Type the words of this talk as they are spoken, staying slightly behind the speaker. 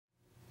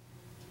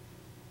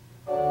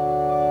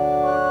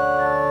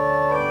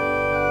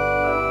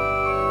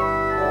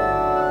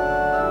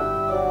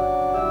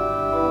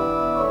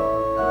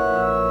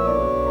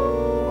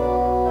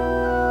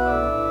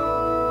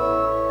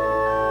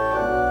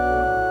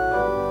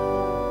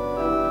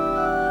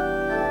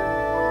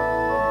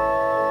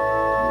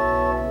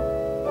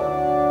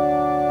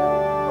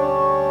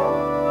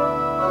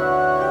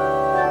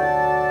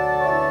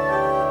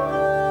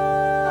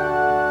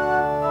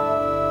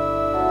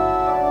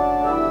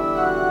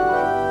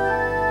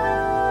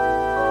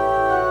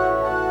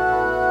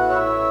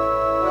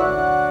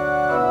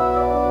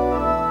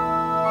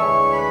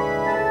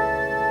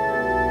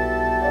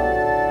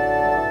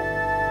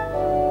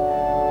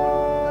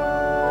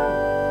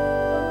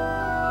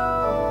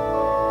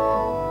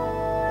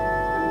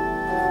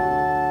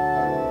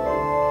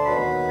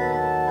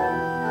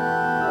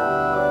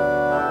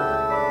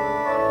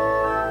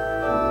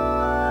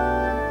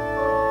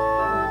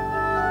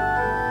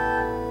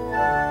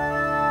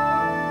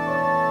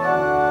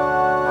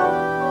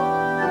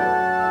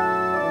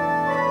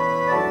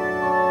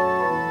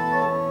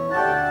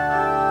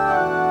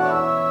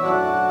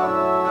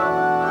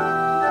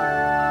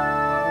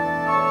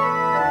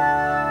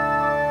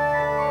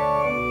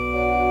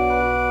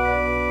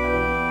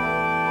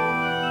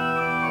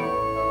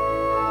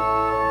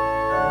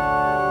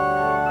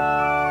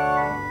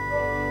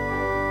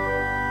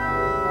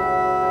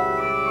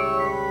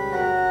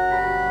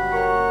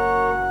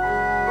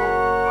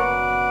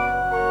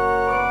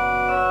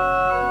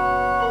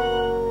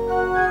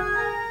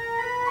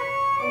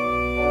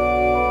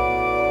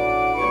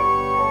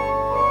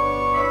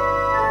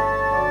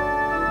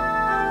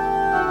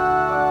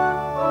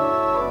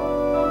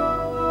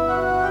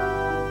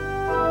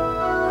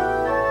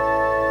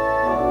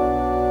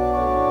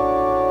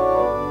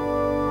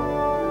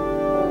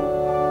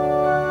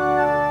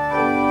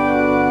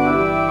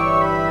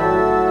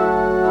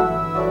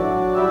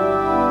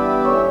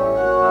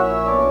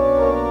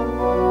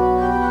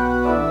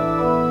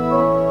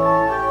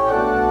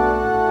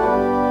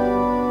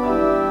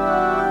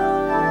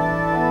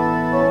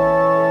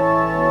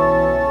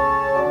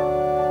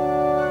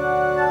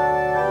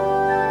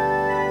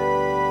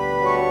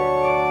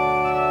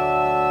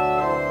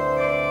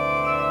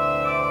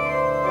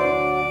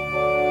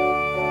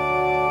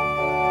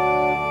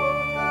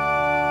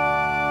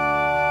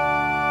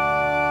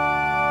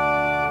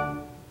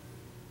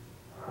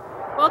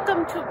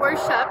Welcome to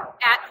worship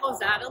at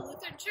Hosanna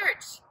Lutheran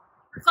Church.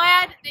 We're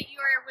glad that you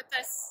are with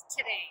us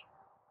today.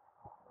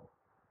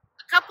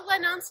 A couple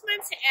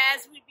announcements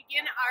as we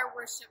begin our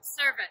worship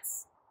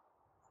service.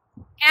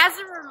 As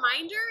a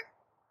reminder,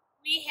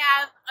 we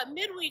have a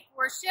midweek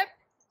worship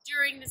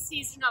during the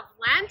season of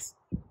Lent,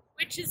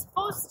 which is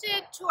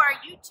posted to our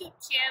YouTube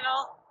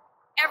channel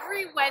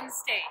every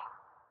Wednesday.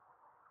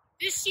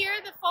 This year,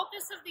 the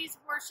focus of these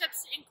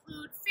worships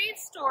include faith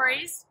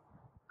stories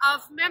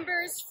of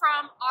members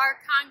from our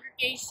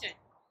congregation.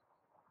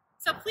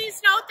 So please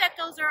note that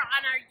those are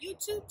on our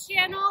YouTube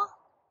channel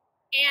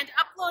and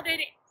uploaded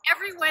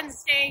every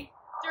Wednesday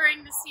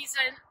during the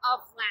season of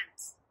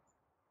Lent.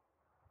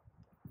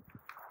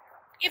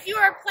 If you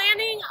are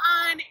planning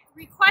on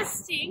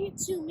requesting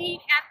to meet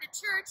at the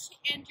church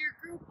and your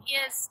group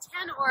is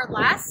 10 or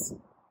less,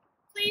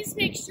 please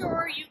make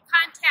sure you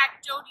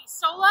contact Jody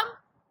Solom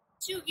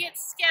to get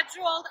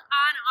scheduled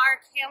on our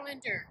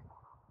calendar.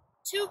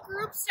 2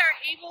 groups are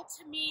able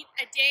to meet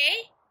a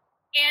day,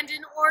 and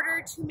in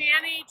order to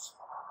manage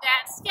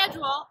that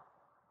schedule,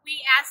 we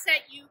ask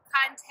that you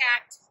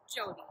contact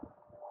Jody.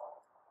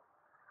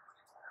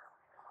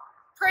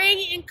 Praying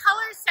in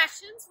color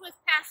sessions with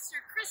Pastor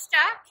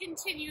Krista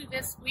continue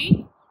this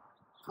week.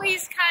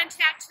 Please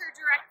contact her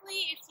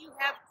directly if you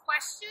have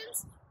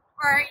questions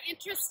or are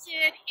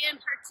interested in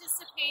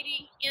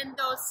participating in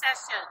those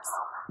sessions.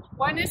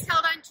 One is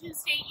held on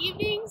Tuesday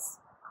evenings,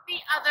 the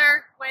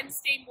other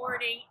Wednesday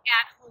morning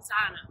at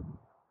Hosanna.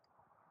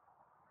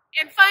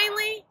 And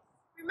finally,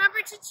 remember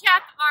to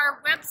check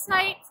our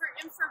website for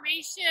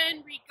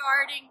information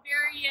regarding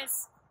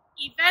various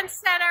events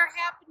that are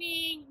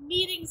happening,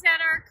 meetings that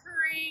are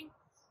occurring.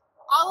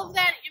 All of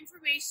that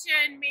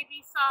information may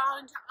be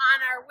found on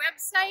our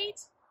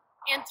website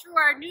and through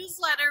our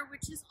newsletter,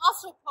 which is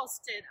also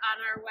posted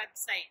on our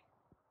website.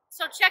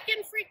 So check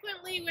in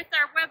frequently with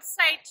our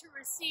website to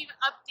receive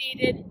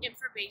updated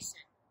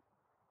information.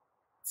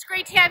 It's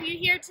great to have you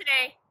here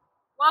today.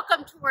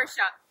 Welcome to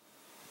worship.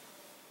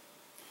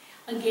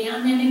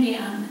 Again and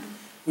again.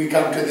 We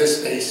come to this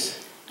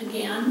space.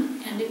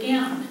 Again and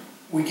again.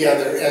 We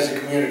gather as a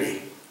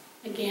community.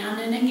 Again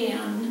and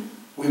again.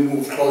 We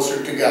move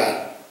closer to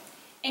God.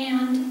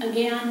 And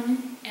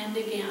again and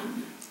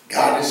again.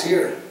 God is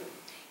here.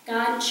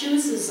 God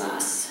chooses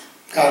us.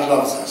 God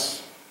loves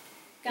us.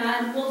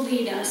 God will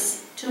lead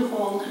us to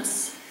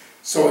wholeness.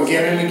 So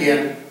again and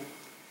again,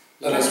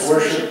 let us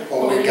worship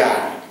Holy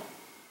God.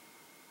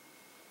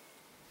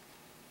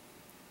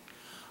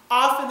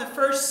 Often the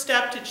first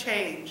step to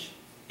change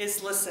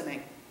is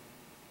listening.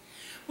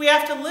 We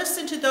have to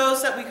listen to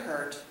those that we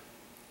hurt.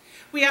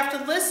 We have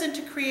to listen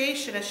to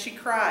creation as she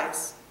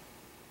cries.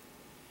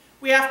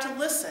 We have to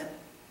listen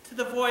to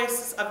the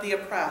voices of the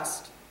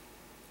oppressed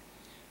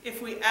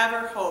if we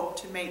ever hope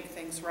to make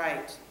things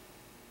right.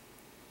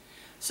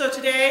 So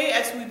today,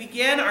 as we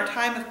begin our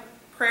time of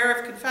prayer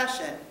of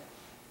confession,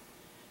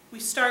 we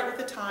start with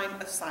a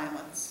time of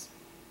silence.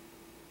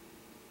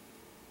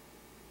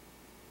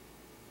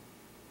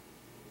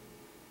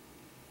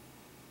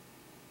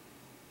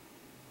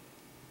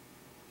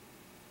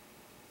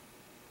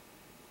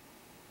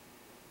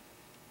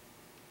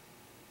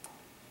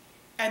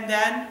 And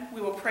then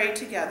we will pray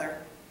together,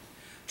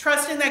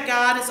 trusting that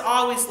God is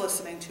always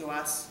listening to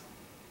us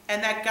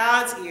and that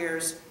God's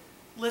ears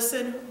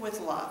listen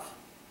with love.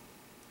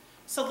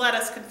 So let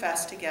us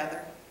confess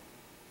together.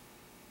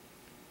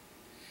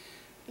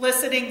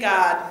 Listening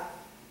God,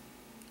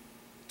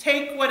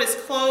 take what is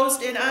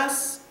closed in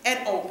us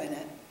and open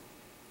it.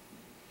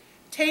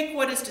 Take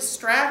what is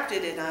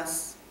distracted in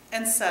us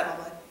and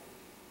settle it.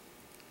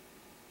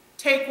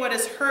 Take what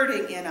is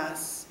hurting in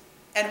us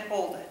and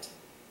hold it.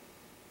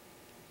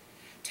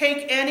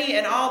 Take any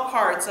and all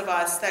parts of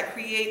us that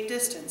create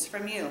distance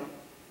from you.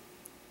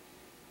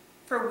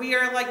 For we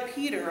are like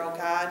Peter, O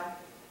God.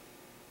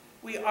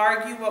 We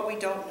argue what we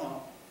don't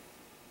know.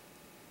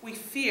 We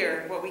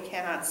fear what we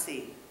cannot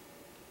see.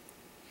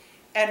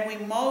 And we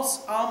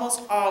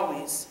almost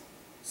always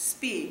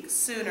speak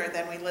sooner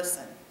than we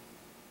listen.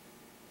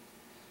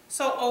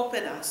 So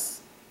open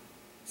us,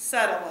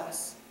 settle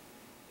us,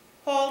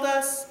 hold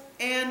us,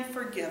 and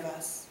forgive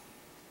us.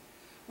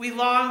 We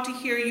long to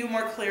hear you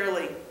more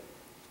clearly.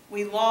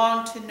 We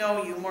long to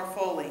know you more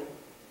fully.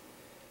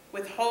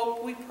 With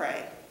hope we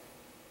pray,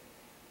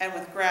 and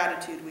with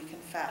gratitude we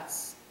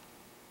confess.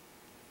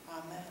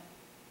 Amen.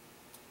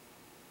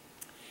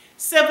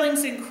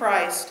 Siblings in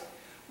Christ,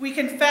 we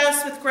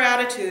confess with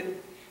gratitude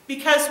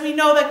because we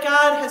know that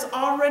God has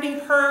already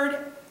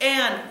heard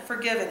and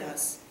forgiven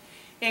us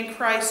in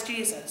Christ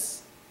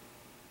Jesus.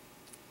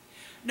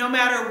 No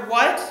matter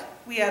what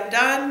we have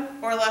done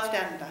or left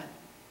undone,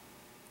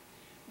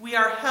 we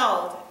are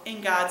held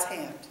in God's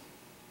hand.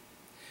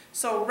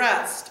 So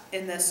rest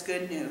in this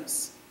good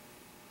news.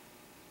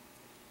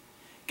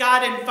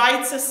 God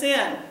invites us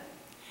in.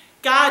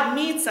 God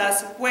meets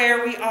us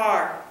where we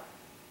are.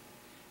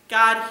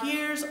 God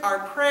hears our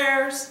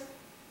prayers,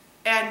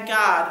 and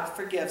God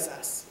forgives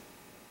us.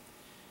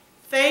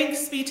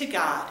 Thanks be to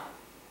God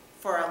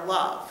for a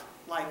love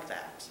like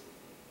that.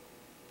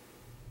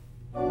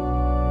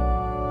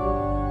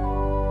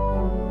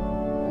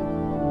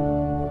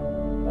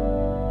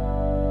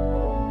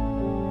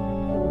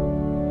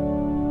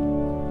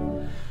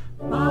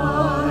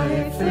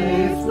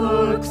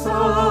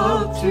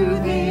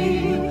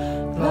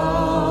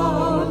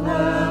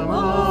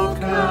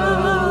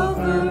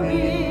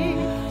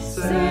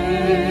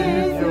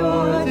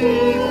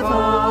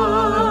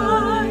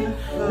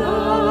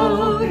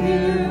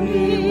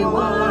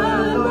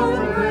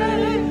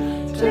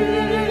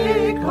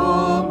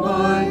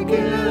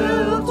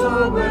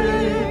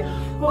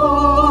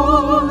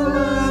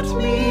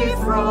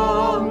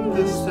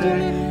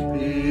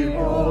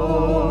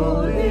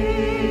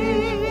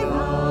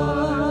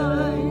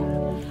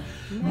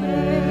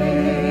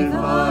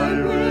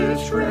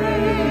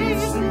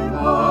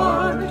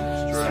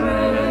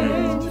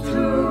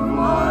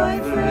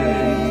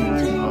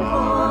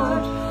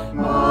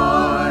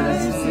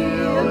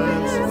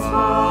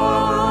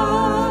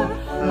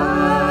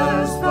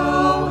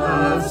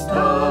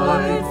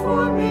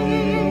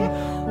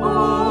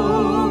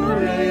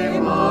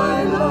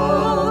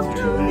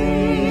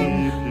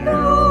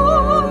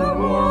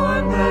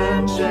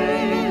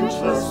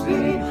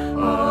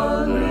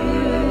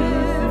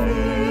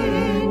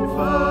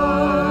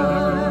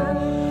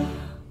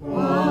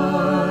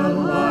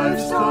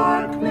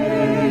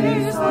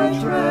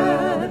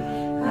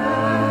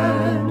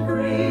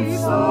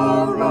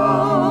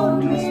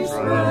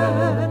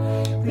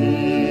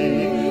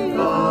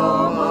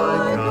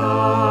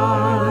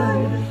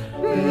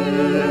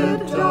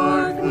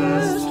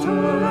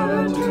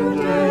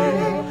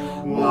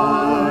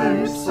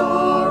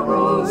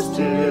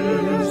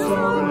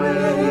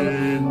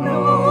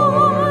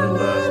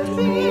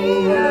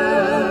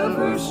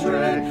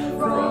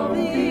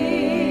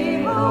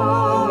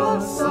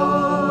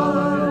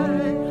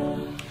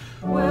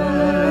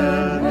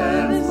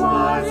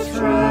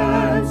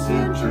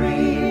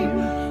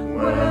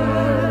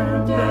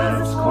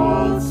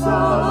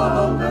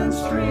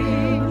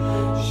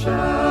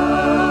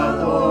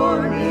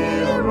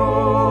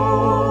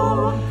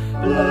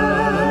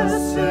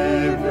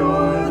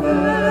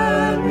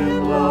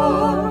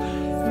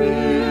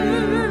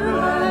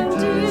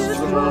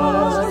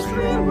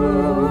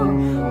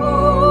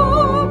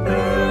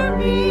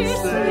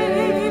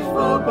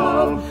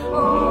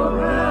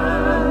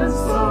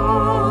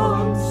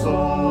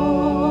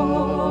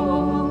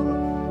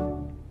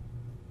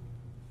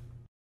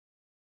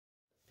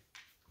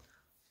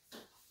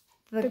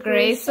 The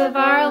grace of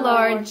our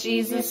Lord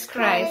Jesus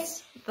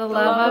Christ, the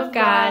love of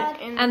God,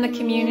 and the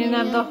communion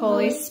of the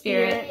Holy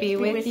Spirit be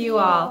with you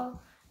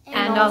all,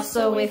 and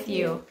also with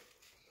you.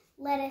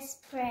 Let us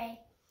pray.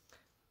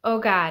 O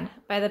God,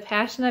 by the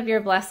passion of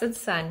your blessed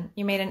Son,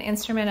 you made an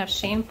instrument of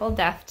shameful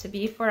death to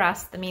be for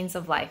us the means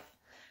of life.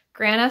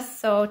 Grant us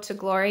so to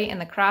glory in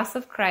the cross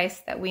of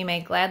Christ that we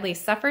may gladly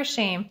suffer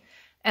shame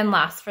and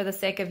loss for the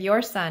sake of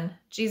your Son,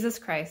 Jesus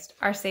Christ,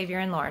 our Savior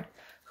and Lord,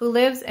 who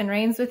lives and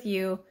reigns with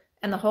you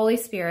and the Holy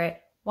Spirit,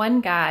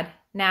 one God,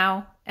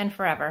 now and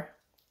forever.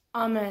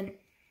 Amen.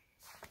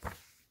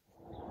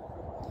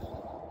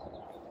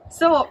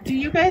 So, do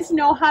you guys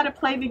know how to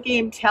play the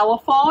game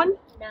telephone?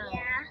 No.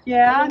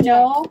 Yeah,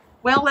 no?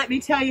 Well, let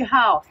me tell you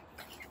how.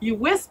 You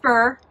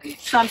whisper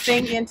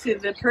something into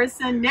the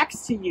person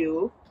next to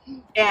you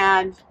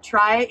and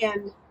try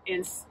and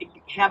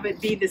have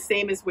it be the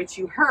same as what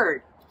you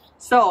heard.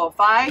 So, if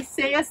I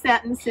say a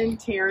sentence in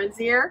Taryn's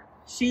ear,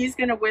 she's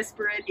going to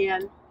whisper it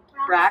in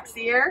Brock's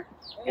ear,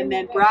 and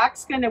then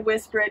Brock's going to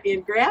whisper it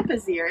in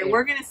Grandpa's ear, and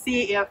we're going to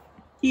see if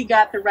he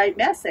got the right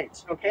message,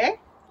 okay?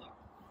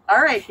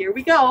 All right, here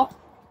we go.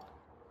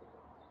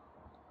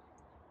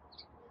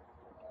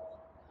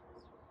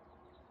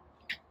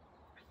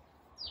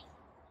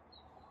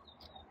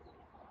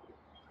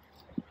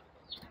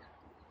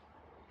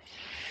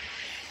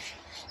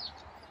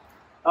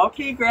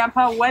 Okay,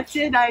 Grandpa, what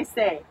did I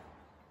say?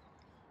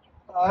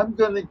 I'm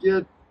going to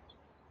get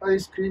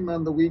ice cream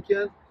on the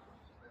weekend.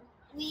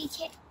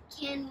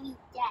 Can we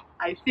get?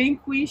 I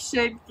think we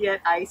should get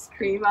ice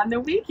cream on the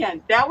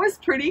weekend. That was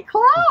pretty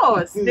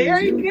close.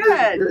 Very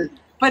good.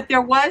 But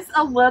there was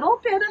a little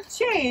bit of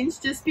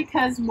change just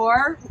because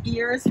more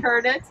ears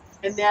heard it.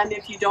 And then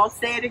if you don't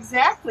say it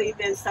exactly,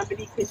 then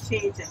somebody could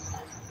change it.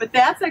 But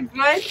that's a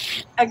good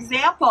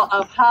example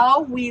of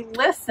how we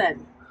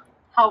listen,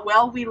 how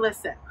well we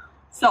listen.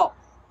 So,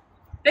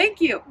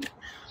 thank you.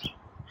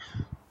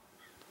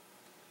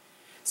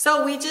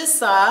 So we just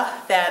saw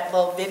that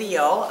little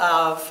video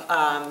of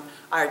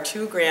our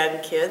two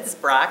grandkids,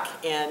 Brock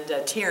and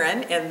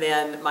Taryn, and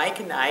then Mike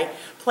and I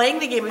playing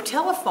the game of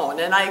telephone.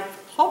 And I'm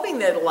hoping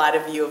that a lot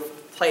of you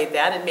have played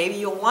that, and maybe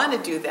you'll want to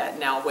do that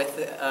now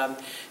with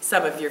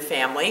some of your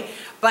family.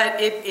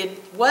 But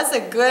it was a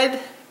good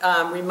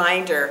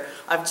reminder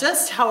of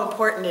just how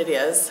important it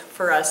is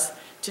for us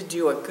to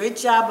do a good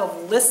job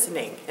of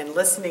listening and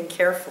listening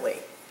carefully.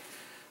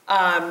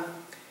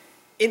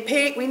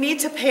 We need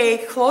to pay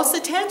close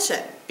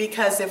attention,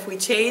 because if we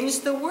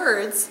change the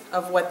words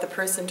of what the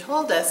person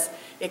told us,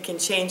 it can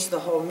change the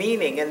whole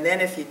meaning. And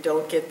then if you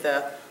don't get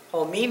the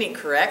whole meaning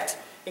correct,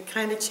 it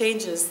kind of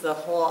changes the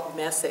whole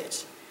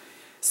message.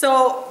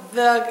 So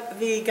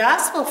the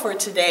gospel for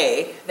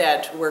today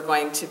that we're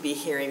going to be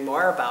hearing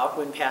more about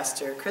when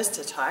Pastor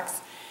Krista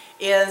talks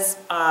is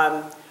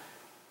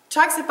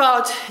talks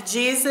about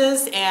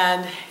Jesus,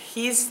 and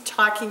he's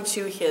talking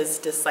to his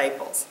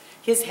disciples,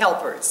 his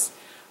helpers,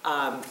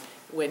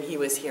 when he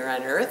was here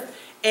on earth.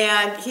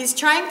 And he's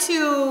trying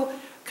to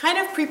kind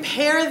of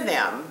prepare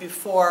them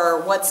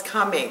before what's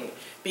coming,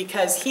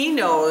 because he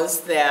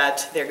knows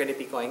that they're going to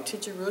be going to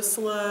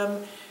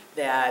Jerusalem,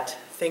 that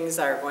things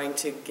are going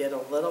to get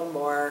a little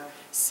more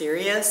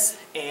serious,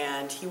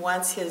 and he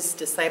wants his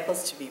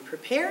disciples to be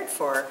prepared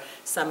for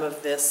some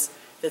of this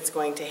that's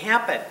going to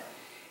happen.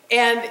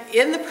 And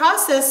in the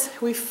process,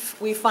 we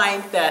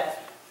find that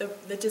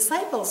the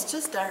disciples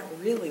just aren't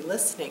really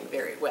listening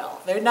very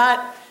well. They're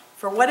not,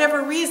 for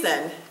whatever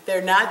reason,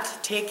 they're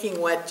not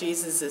taking what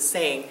Jesus is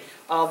saying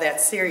all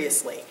that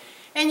seriously.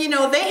 And you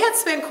know, they had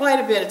spent quite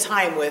a bit of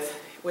time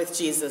with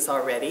Jesus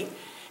already,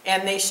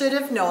 and they should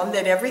have known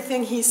that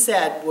everything he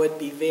said would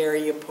be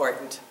very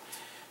important.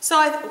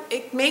 So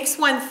it makes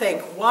one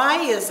think, why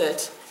is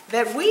it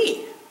that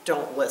we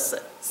don't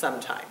listen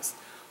sometimes?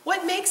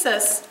 What makes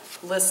us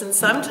listen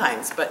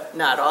sometimes, but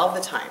not all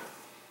the time?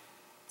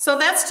 So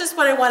that's just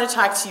what I want to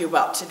talk to you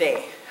about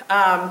today.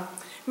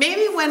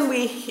 Maybe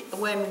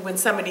when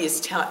somebody is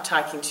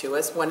talking to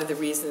us, one of the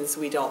reasons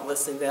we don't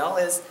listen well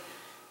is,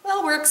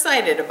 well, we're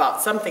excited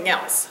about something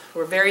else.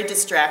 We're very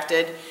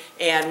distracted,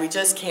 and we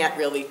just can't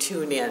really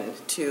tune in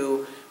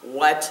to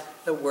what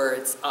the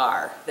words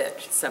are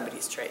that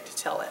somebody's trying to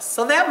tell us.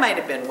 So that might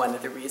have been one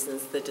of the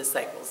reasons the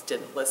disciples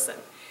didn't listen.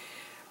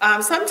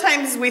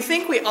 Sometimes we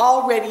think we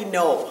already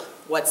know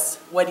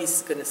what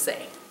he's going to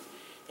say.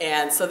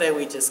 And so then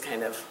we just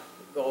kind of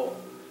go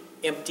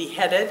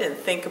empty-headed and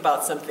think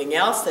about something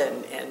else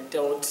and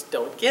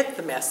don't get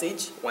the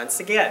message once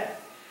again.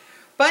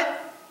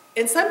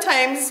 And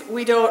sometimes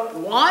we don't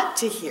want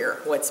to hear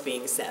what's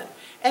being said.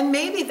 And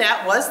maybe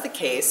that was the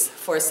case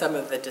for some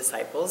of the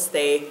disciples.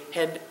 They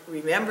had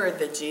remembered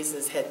that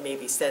Jesus had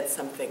maybe said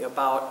something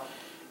about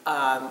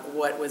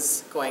what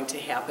was going to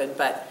happen,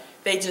 but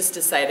they just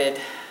decided,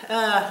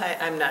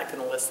 I'm not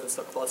going to listen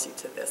so closely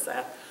to this.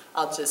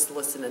 I'll just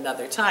listen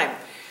another time.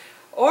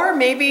 Or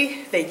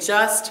maybe they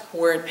just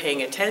weren't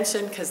paying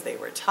attention because they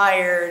were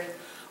tired,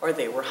 or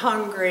they were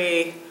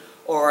hungry,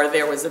 or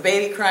there was a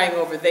baby crying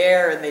over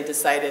there and they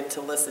decided to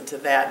listen to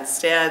that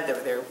instead.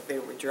 They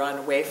were drawn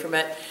away from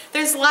it.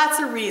 There's lots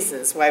of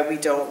reasons why we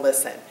don't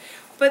listen.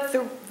 But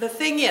the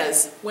thing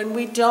is, when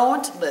we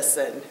don't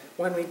listen,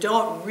 when we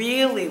don't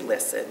really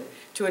listen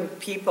to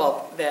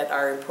people that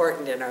are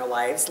important in our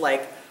lives,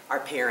 like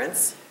our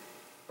parents,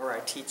 or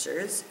our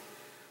teachers,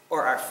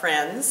 or our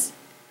friends,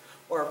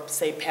 or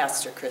say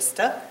Pastor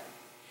Krista,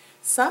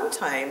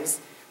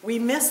 sometimes we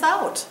miss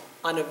out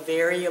on a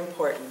very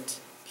important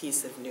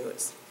piece of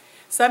news.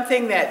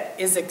 Something that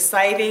is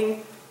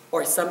exciting,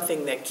 or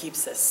something that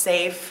keeps us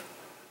safe,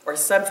 or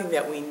something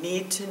that we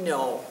need to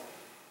know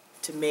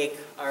to make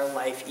our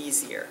life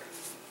easier.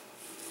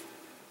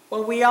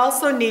 Well, we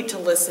also need to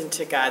listen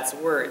to God's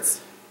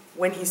words.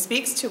 When He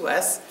speaks to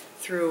us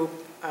through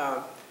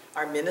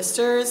our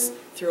ministers,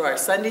 through our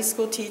Sunday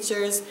school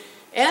teachers,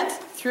 and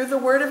through the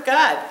Word of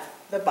God.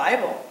 The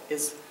Bible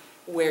is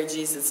where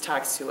Jesus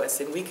talks to us,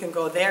 and we can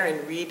go there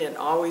and read and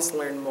always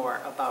learn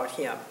more about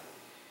Him.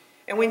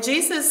 And when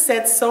Jesus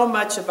said so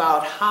much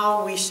about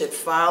how we should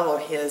follow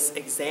His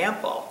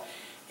example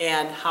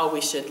and how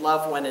we should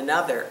love one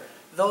another,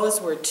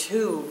 those were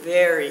two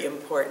very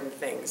important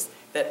things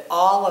that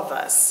all of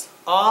us,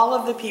 all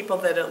of the people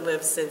that have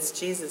lived since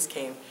Jesus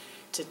came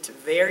to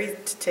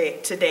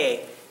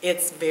today,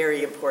 it's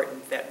very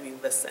important that we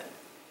listen.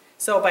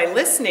 So by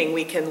listening,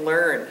 we can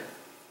learn,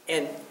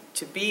 and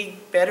to be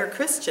better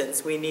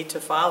Christians, we need to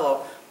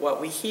follow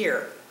what we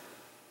hear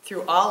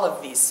through all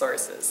of these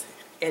sources,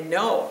 and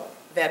know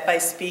that by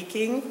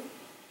speaking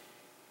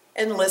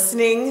and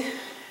listening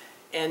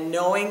and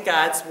knowing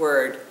God's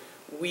Word,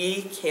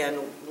 we can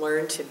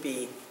learn to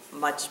be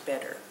much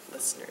better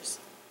listeners.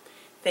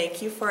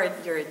 Thank you for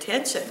your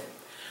attention.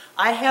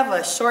 I have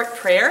a short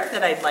prayer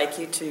that I'd like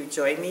you to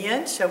join me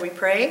in. Shall we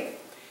pray?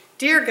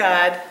 Dear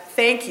God,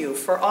 thank you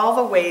for all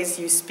the ways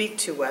you speak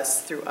to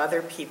us through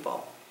other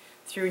people,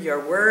 through your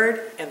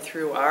word and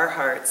through our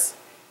hearts.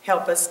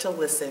 Help us to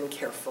listen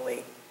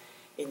carefully.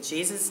 In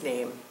Jesus'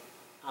 name,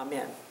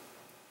 amen.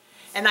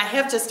 And I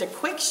have just a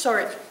quick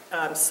short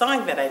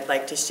song that I'd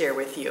like to share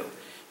with you.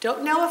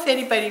 Don't know if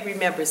anybody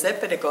remembers it,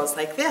 but it goes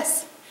like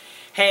this.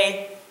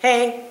 Hey,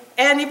 hey,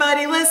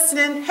 anybody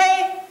listening?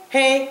 Hey,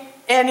 hey,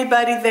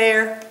 anybody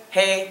there?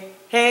 Hey,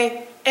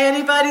 hey,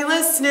 anybody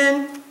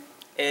listening?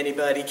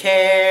 Anybody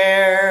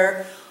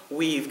care?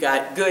 We've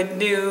got good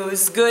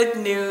news, good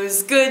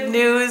news, good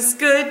news,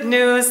 good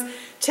news.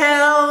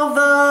 Tell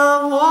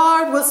the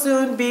Lord will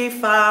soon be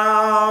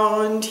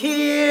found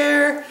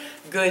here.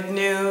 Good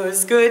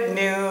news, good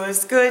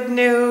news, good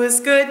news,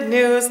 good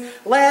news.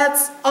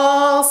 Let's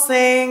all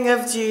sing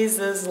of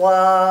Jesus'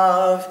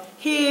 love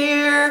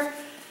here.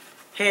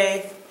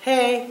 Hey,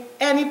 hey,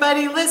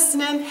 anybody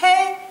listening?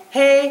 Hey,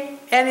 hey,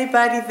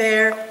 anybody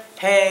there?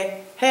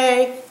 Hey,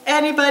 hey,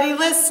 anybody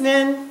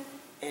listening?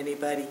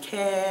 Anybody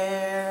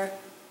care?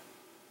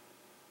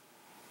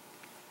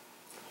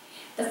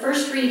 The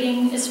first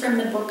reading is from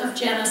the book of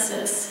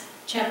Genesis,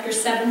 chapter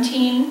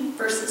 17,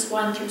 verses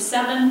 1 through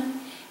 7,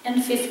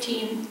 and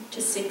 15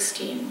 to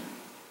 16.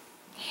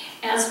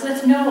 As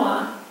with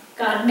Noah,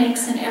 God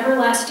makes an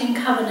everlasting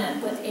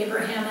covenant with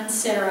Abraham and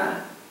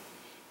Sarah.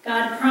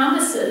 God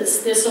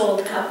promises this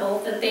old couple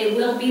that they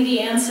will be the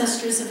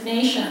ancestors of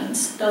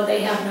nations, though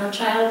they have no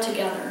child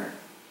together.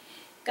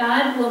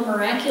 God will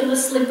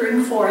miraculously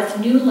bring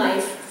forth new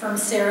life from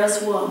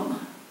Sarah's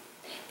womb.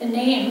 The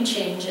name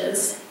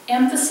changes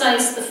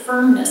emphasize the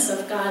firmness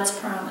of God's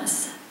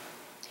promise.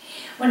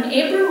 When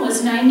Abram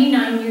was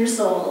 99 years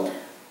old,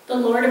 the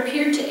Lord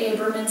appeared to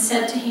Abram and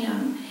said to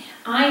him,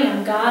 I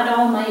am God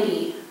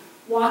Almighty.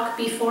 Walk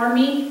before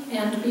me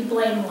and be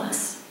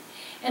blameless.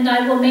 And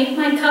I will make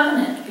my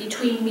covenant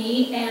between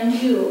me and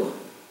you,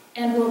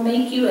 and will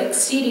make you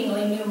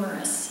exceedingly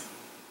numerous.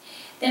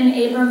 Then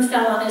Abram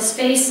fell on his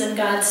face, and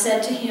God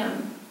said to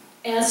him,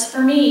 As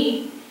for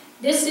me,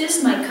 this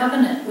is my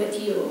covenant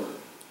with you.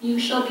 You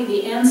shall be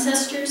the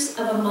ancestors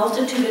of a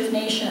multitude of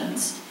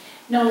nations.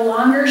 No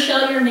longer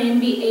shall your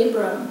name be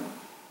Abram,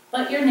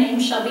 but your name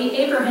shall be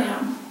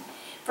Abraham.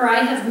 For I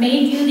have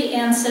made you the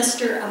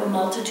ancestor of a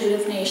multitude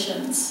of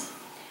nations.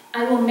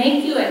 I will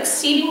make you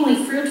exceedingly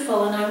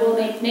fruitful, and I will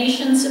make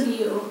nations of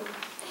you,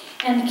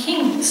 and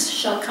kings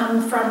shall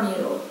come from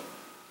you.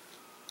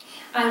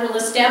 I will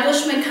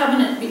establish my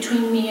covenant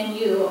between me and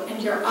you,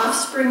 and your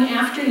offspring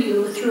after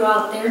you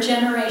throughout their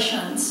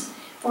generations,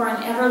 for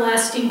an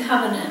everlasting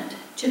covenant,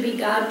 to be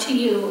God to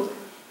you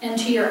and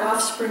to your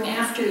offspring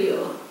after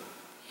you.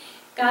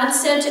 God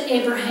said to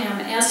Abraham,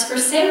 As for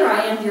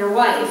Sarai and your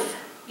wife,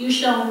 you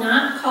shall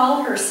not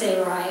call her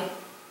Sarai,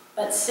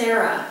 but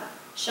Sarah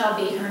shall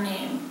be her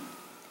name.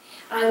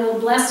 I will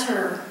bless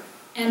her,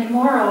 and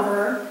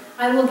moreover,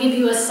 I will give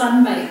you a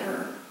son by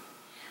her.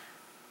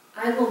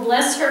 I will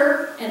bless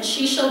her, and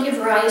she shall give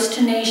rise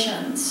to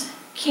nations.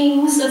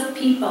 Kings of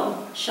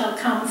people shall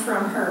come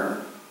from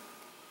her.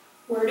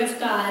 Word of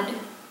God,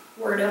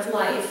 word of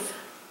life.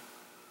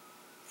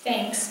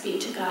 Thanks be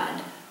to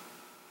God.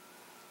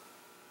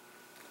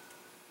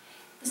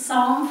 The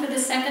psalm for the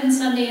second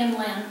Sunday in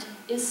Lent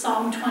is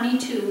Psalm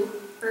 22,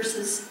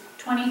 verses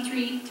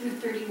 23 through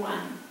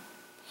 31.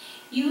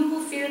 You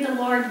who fear the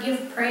Lord,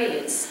 give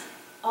praise.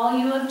 All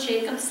you of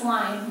Jacob's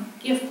line,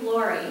 give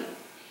glory.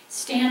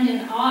 Stand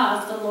in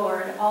awe of the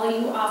Lord, all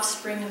you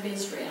offspring of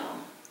Israel.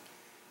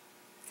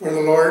 For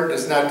the Lord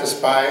does not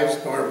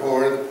despise nor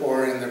abhor the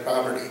poor in their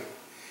poverty,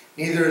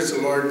 neither is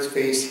the Lord's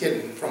face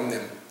hidden from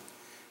them.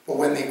 But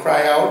when they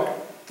cry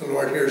out, the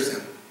Lord hears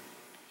them.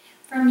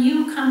 From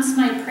you comes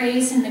my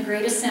praise in the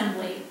great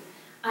assembly.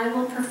 I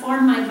will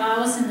perform my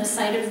vows in the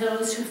sight of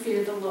those who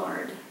fear the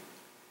Lord.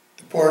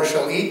 The poor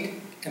shall eat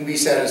and be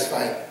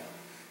satisfied.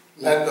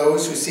 Let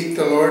those who seek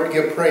the Lord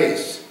give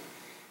praise.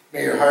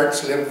 May your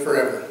hearts live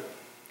forever.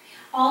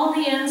 All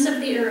the ends of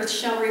the earth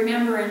shall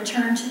remember and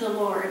turn to the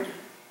Lord.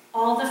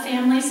 All the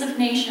families of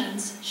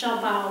nations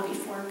shall bow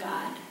before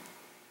God.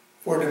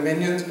 For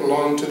dominions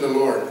belong to the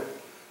Lord,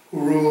 who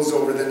rules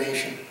over the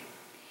nation.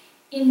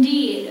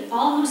 Indeed,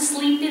 all who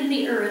sleep in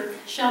the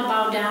earth shall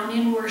bow down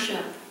in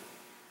worship.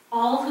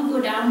 All who go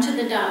down to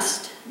the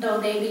dust, though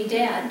they be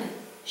dead,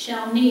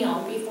 shall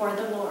kneel before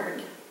the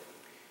Lord.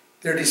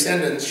 Their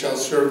descendants shall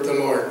serve the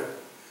Lord,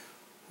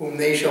 whom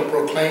they shall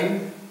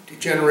proclaim to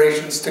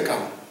generations to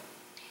come.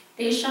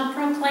 They shall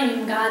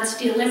proclaim God's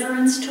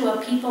deliverance to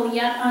a people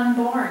yet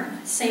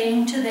unborn,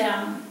 saying to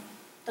them,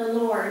 the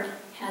Lord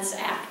has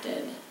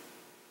acted.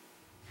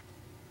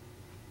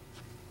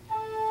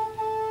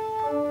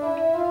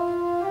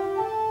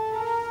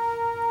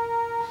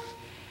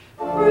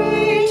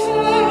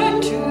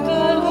 Return to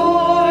the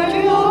Lord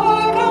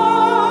your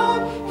God,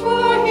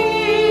 for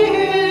he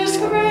is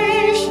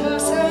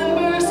gracious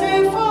and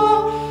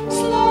merciful,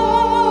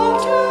 slow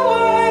to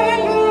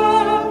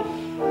anger,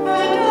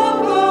 and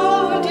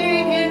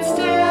abounding in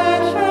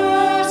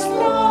steadfast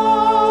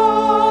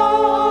love.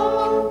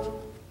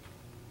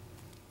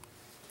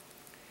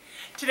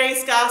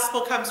 Today's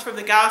gospel comes from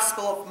the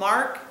Gospel of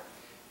Mark,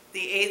 the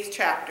 8th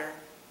chapter.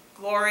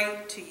 Glory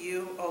to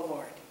you, O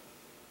Lord.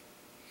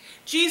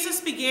 Jesus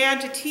began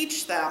to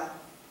teach them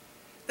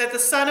that the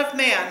Son of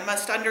Man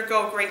must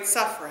undergo great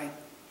suffering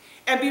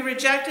and be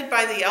rejected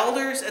by the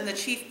elders and the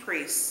chief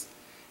priests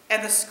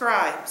and the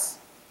scribes,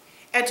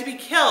 and to be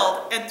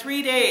killed and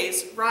 3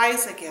 days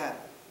rise again.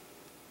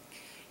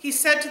 He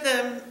said to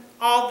them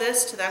all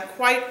this to them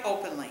quite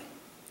openly.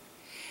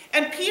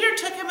 And Peter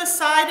took him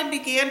aside and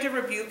began to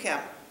rebuke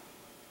him.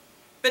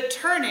 But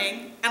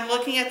turning and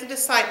looking at the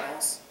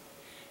disciples,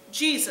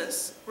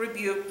 Jesus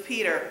rebuked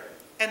Peter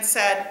and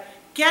said,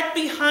 "Get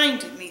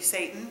behind me,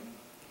 Satan,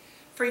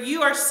 for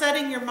you are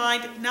setting your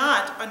mind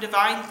not on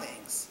divine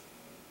things,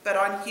 but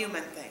on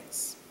human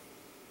things."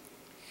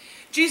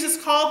 Jesus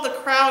called the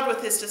crowd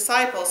with his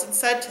disciples and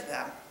said to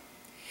them,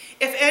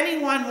 "If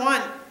anyone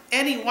want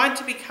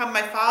to become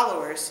my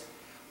followers,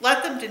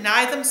 let them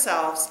deny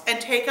themselves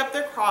and take up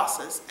their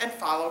crosses and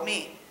follow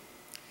me.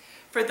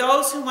 For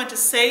those who want to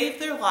save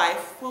their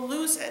life will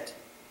lose it,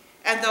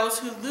 and those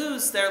who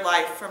lose their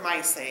life for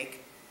my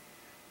sake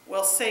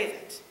will save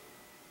it.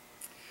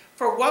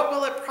 For what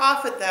will it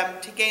profit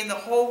them to gain the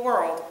whole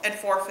world and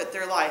forfeit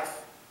their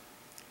life?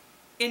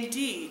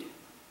 Indeed,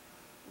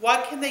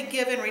 what can they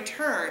give in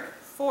return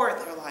for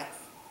their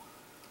life?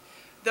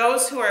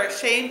 Those who are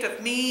ashamed of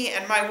me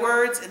and my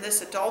words in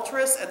this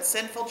adulterous and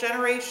sinful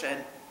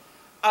generation,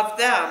 of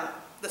them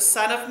the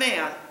Son of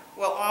Man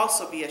will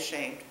also be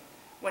ashamed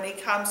when he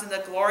comes in the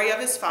glory of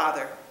his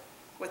Father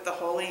with the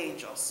holy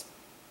angels."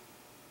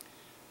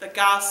 The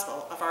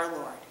Gospel of our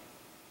Lord.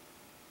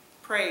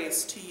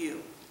 Praise to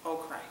you, O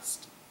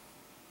Christ.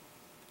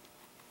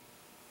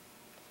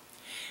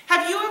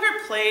 Have you ever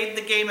played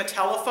the game of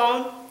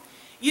telephone?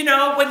 You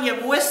know, when you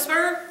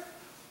whisper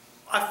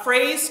a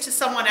phrase to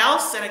someone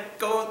else and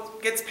it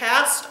gets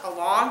passed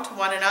along to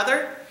one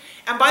another,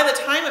 and by the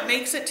time it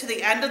makes it to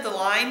the end of the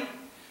line,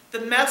 the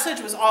message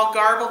was all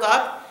garbled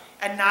up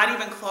and not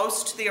even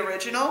close to the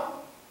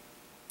original?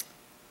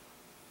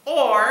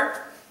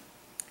 Or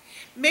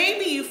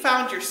maybe you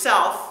found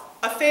yourself,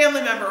 a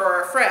family member or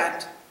a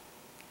friend,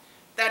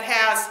 that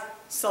has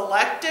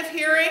selective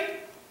hearing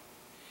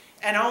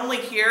and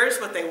only hears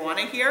what they want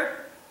to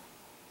hear.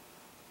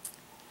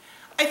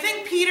 I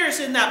think Peter's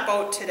in that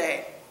boat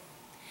today.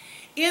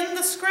 In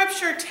the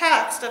scripture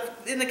text,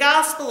 in the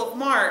Gospel of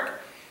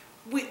Mark,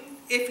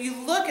 if you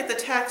look at the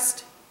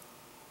text,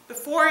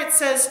 before it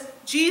says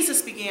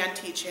Jesus began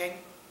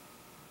teaching,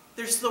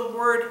 there's the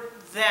word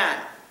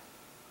then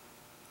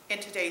in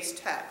today's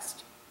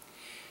text.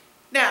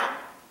 Now,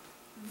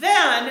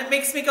 then it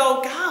makes me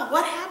go, God,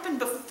 what happened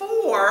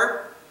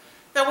before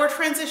that we're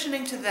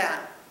transitioning to then?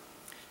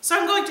 So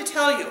I'm going to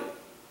tell you.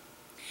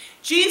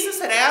 Jesus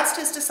had asked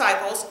his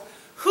disciples,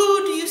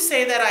 "Who do you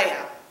say that I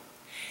am?"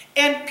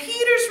 And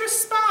Peter's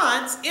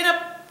response, in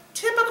a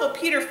typical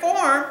Peter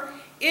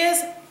form,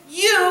 is,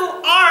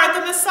 "You are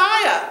the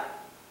Messiah."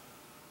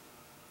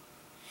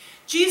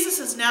 Jesus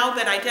has now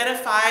been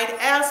identified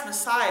as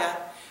Messiah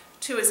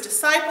to his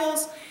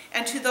disciples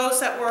and to those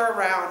that were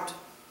around.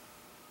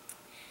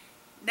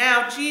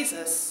 Now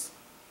Jesus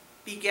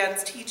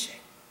begins teaching.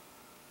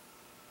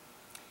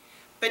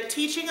 But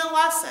teaching a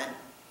lesson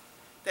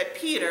that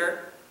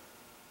Peter,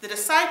 the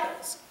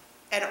disciples,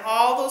 and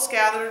all those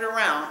gathered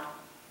around,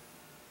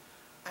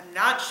 I'm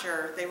not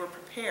sure they were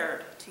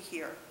prepared to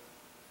hear.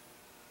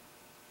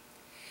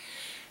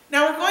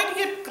 Now we're going to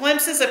get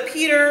glimpses of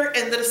Peter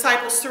and the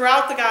disciples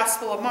throughout the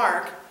Gospel of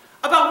Mark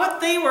about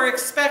what they were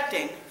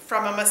expecting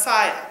from a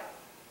Messiah.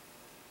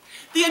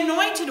 The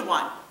Anointed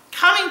One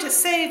coming to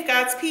save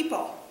God's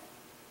people.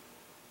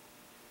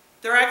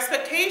 Their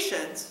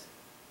expectations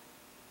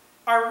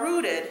are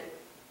rooted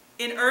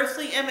in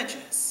earthly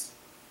images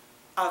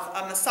of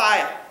a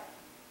Messiah.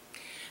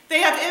 They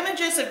have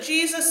images of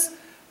Jesus,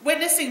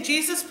 witnessing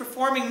Jesus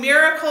performing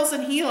miracles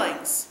and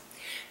healings.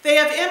 They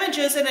have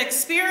images and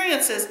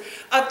experiences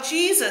of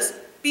Jesus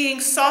being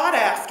sought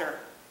after.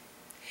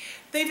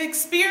 They've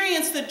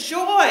experienced the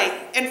joy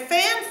and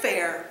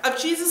fanfare of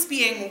Jesus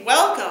being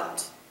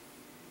welcomed.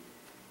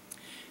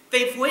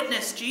 They've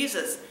witnessed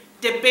Jesus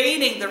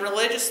debating the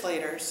religious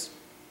leaders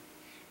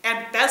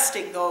and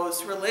besting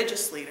those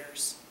religious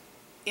leaders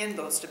in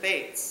those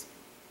debates.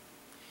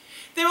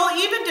 They will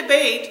even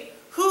debate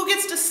who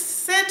gets to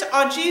sit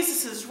on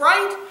Jesus'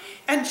 right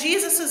and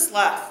Jesus'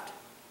 left.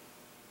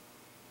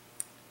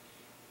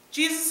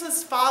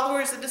 Jesus'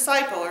 followers and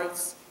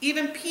disciples,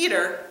 even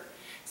Peter,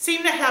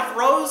 seem to have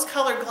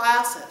rose-colored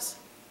glasses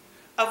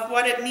of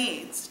what it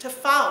means to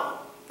follow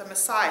the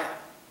Messiah.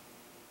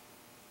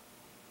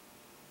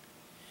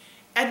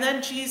 And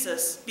then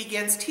Jesus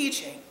begins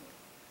teaching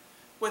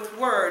with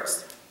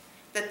words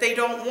that they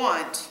don't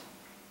want,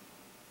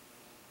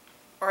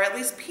 or at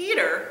least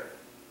Peter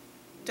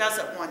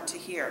doesn't want to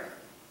hear.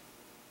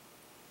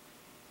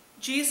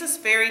 Jesus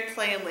very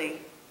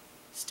plainly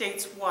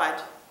states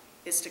what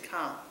is to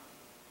come.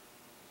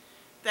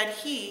 That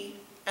he,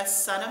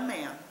 as Son of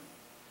Man,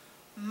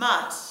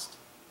 must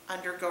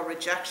undergo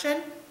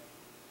rejection,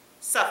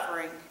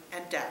 suffering,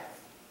 and death.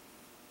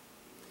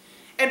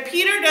 And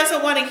Peter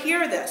doesn't want to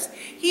hear this.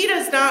 He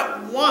does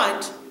not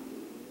want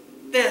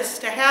this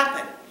to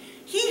happen.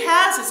 He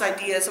has his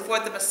ideas of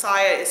what the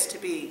Messiah is to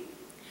be.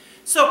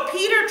 So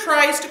Peter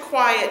tries to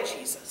quiet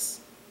Jesus.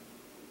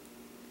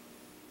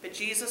 But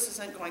Jesus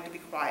isn't going to be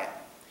quiet.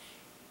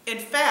 In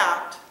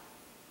fact,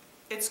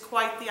 it's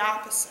quite the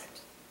opposite.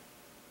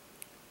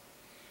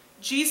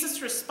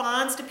 Jesus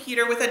responds to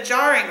Peter with a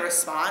jarring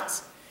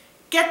response.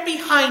 "Get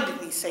behind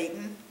me,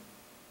 Satan."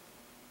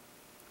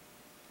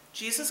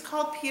 Jesus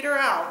called Peter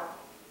out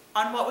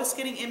on what was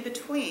getting in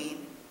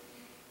between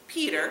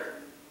Peter,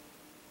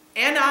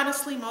 and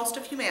honestly most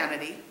of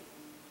humanity,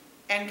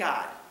 and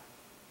God.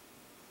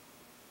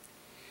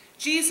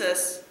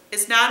 Jesus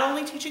is not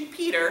only teaching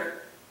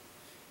Peter,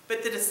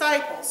 but the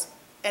disciples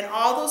and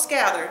all those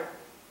gathered,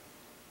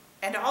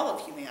 and all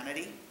of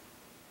humanity.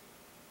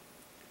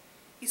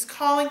 He's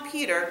calling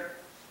Peter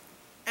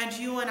and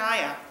you and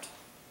I out.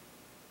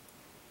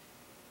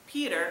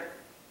 Peter,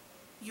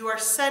 you are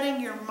setting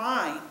your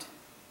mind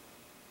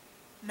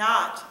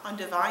not on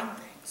divine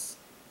things,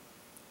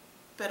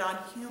 but on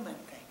human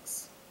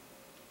things.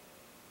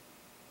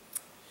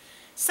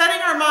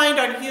 Setting our mind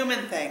on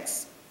human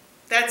things,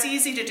 that's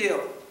easy to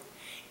do.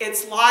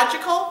 It's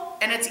logical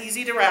and it's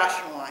easy to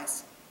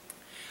rationalize.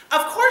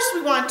 Of course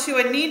we want to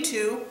and need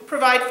to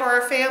provide for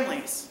our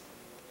families.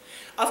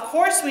 Of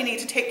course we need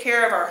to take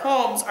care of our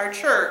homes, our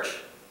church.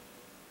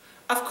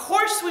 Of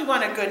course we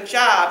want a good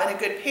job and a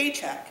good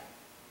paycheck.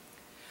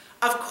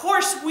 Of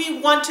course we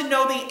want to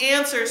know the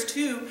answers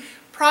to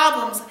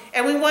problems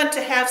and we want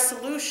to have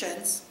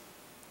solutions.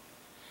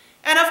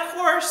 And of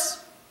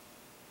course,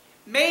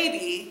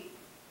 maybe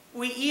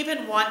we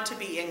even want to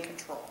be in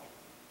control.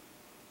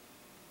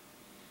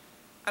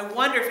 I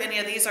wonder if any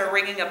of these are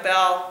ringing a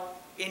bell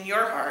in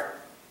your heart.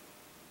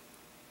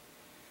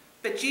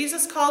 But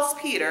Jesus calls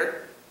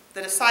Peter,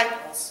 the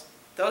disciples,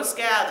 those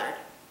gathered,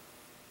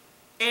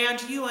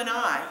 and you and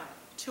I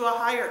to a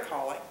higher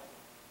calling.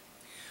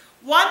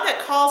 One that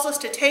calls us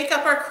to take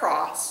up our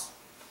cross,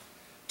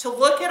 to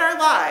look at our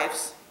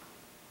lives,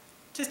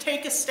 to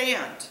take a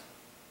stand.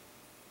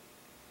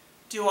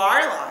 Do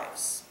our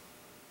lives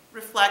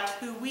reflect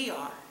who we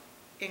are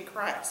in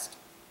Christ?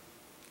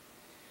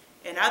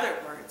 In other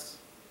words,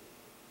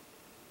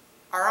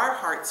 are our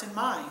hearts and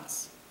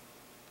minds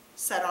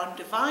set on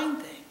divine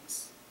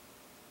things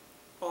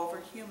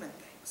over human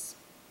things?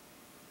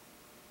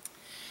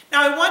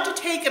 Now I want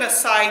to take an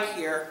aside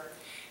here,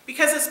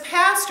 because as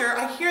pastor,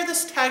 I hear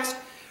this text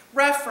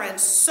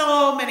referenced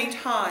so many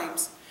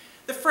times.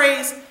 The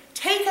phrase,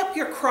 take up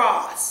your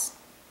cross.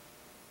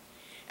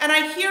 And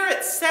I hear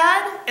it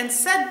said and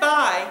said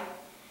by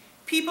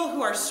people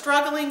who are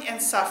struggling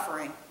and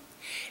suffering.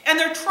 And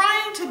they're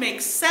trying to make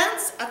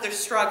sense of their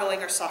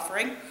struggling or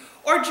suffering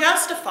or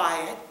justify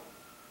it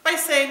by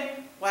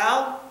saying,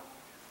 well,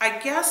 I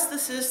guess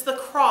this is the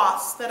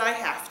cross that I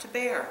have to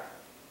bear.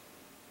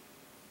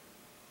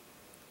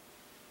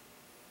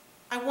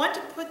 I want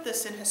to put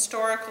this in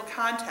historical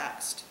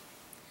context,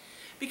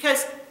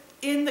 because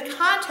in the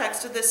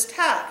context of this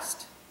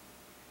text,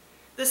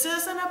 this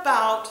isn't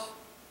about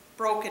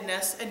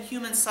brokenness and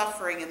human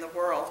suffering in the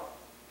world,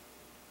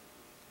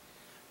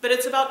 but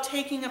it's about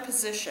taking a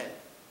position.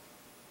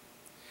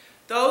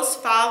 Those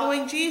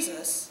following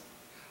Jesus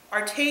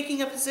are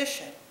taking a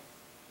position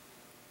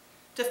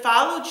to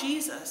follow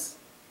Jesus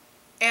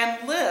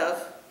and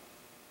live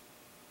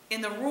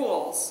in the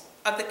rules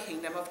of the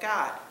kingdom of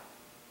God,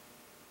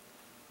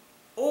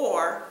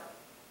 or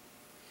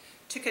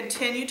to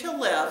continue to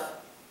live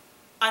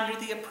under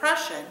the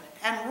oppression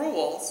and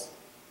rules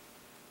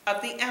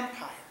of the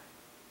empire,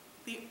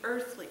 the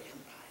earthly empire.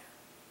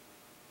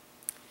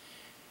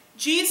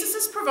 Jesus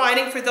is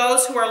providing for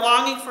those who are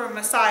longing for a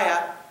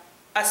Messiah,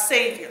 a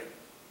Savior.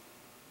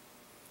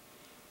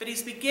 But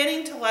he's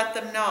beginning to let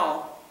them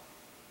know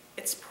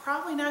it's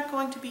probably not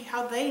going to be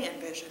how they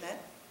envision it.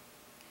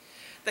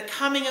 The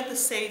coming of the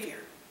Savior,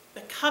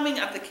 the coming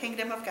of the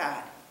kingdom of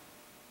God,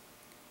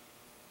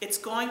 it's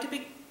going to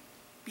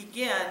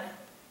begin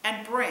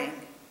and bring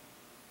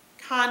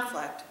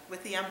conflict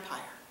with the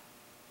empire,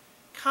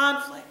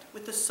 conflict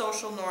with the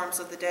social norms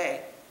of the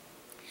day.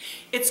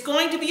 It's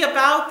going to be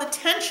about the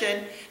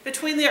tension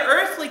between the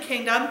earthly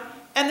kingdom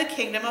and the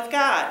kingdom of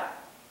God.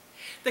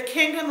 The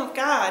kingdom of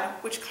God,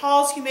 which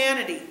calls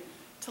humanity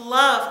to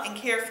love and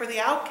care for the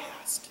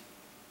outcast,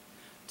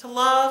 to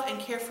love and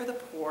care for the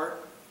poor,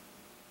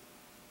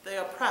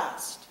 the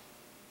oppressed,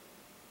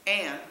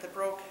 and the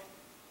broken.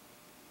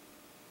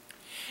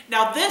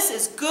 Now this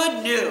is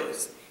good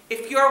news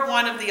if you're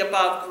one of the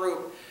above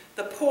group,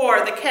 the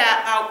poor, the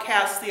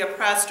outcast, the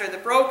oppressed, or the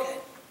broken.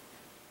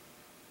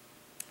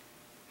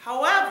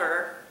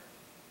 However,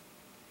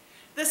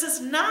 this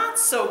is not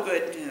so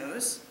good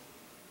news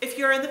if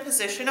you're in the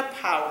position of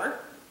power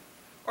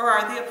or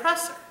are the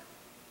oppressor,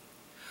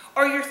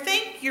 or you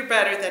think you're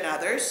better than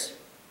others,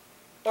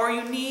 or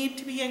you need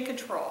to be in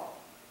control,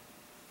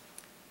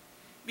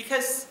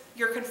 because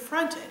you're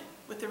confronted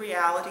with the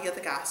reality of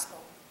the gospel.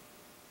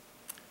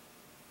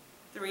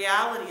 The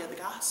reality of the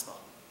gospel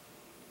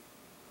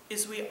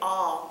is we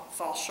all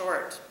fall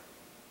short.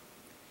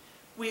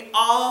 We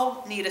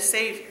all need a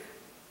Savior.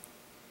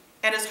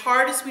 And as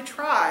hard as we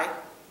try,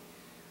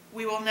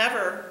 we will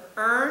never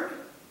earn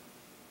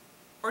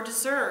or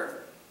deserve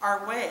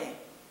our way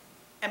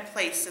and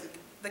place in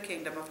the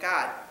kingdom of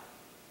God.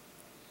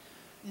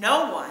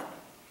 No one,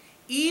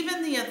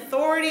 even the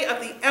authority of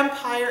the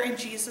empire in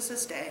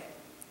Jesus' day,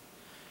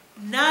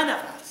 none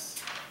of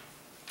us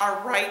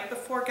are right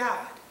before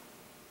God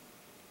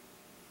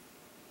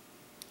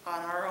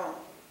on our own.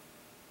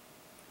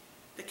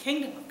 The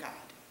kingdom of God.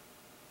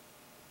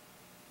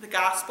 The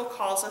gospel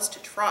calls us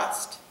to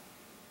trust,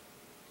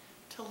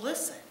 to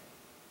listen,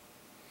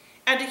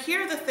 and to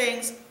hear the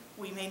things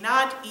we may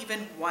not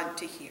even want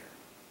to hear.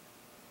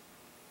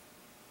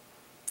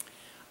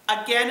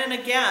 Again and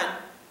again,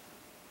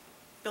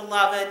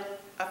 beloved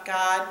of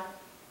God,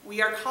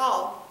 we are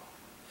called.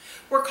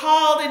 We're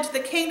called into the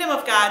kingdom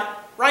of God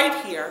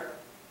right here,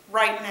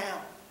 right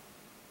now.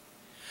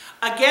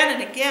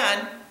 Again and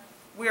again,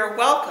 we are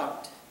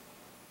welcomed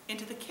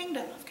into the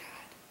kingdom of God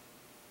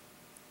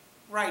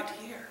right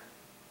here,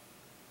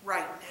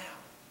 right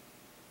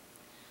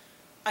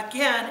now.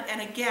 Again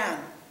and again,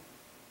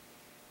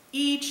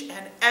 each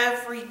and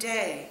every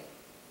day,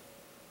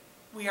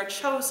 we are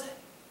chosen,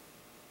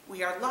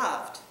 we are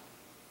loved,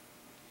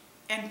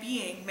 and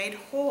being made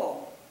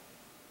whole.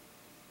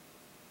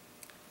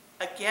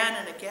 Again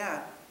and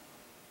again,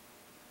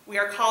 we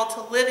are called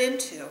to live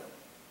into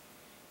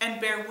and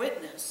bear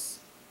witness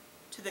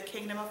to the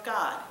kingdom of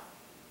God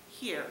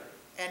here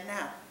and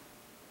now.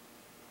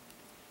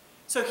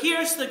 So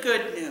here's the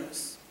good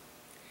news.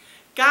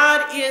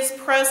 God is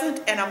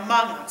present and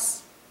among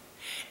us.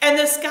 And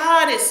this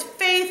God is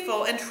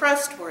faithful and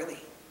trustworthy.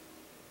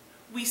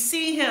 We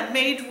see him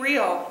made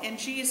real in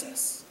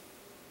Jesus,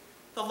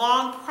 the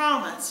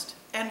long-promised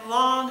and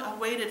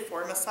long-awaited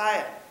for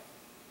Messiah.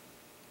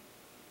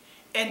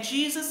 And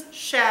Jesus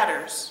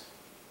shatters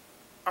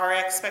our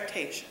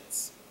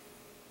expectations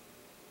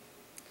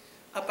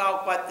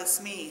about what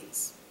this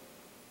means.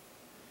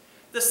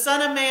 The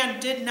Son of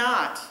Man did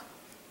not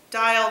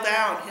dial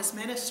down his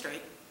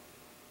ministry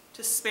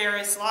to spare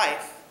his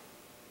life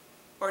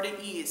or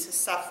to ease his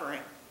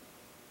suffering.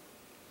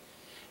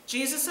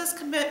 Jesus'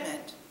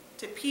 commitment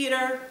to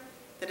Peter,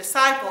 the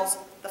disciples,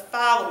 the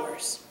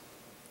followers,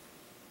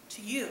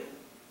 to you,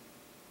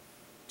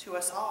 to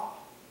us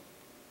all,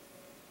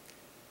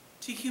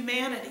 to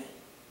humanity,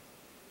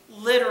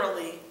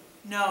 literally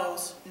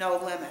knows no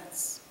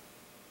limits.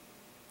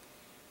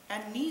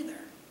 And neither,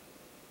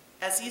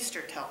 as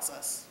Easter tells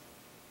us,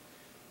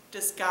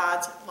 does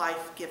God's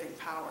life-giving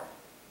power.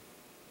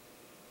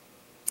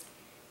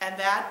 And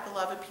that,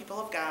 beloved people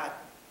of God,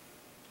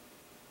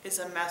 is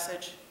a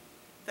message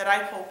that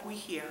I hope we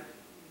hear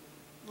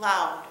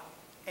loud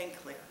and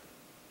clear,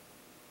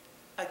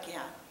 again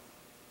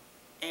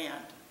and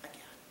again.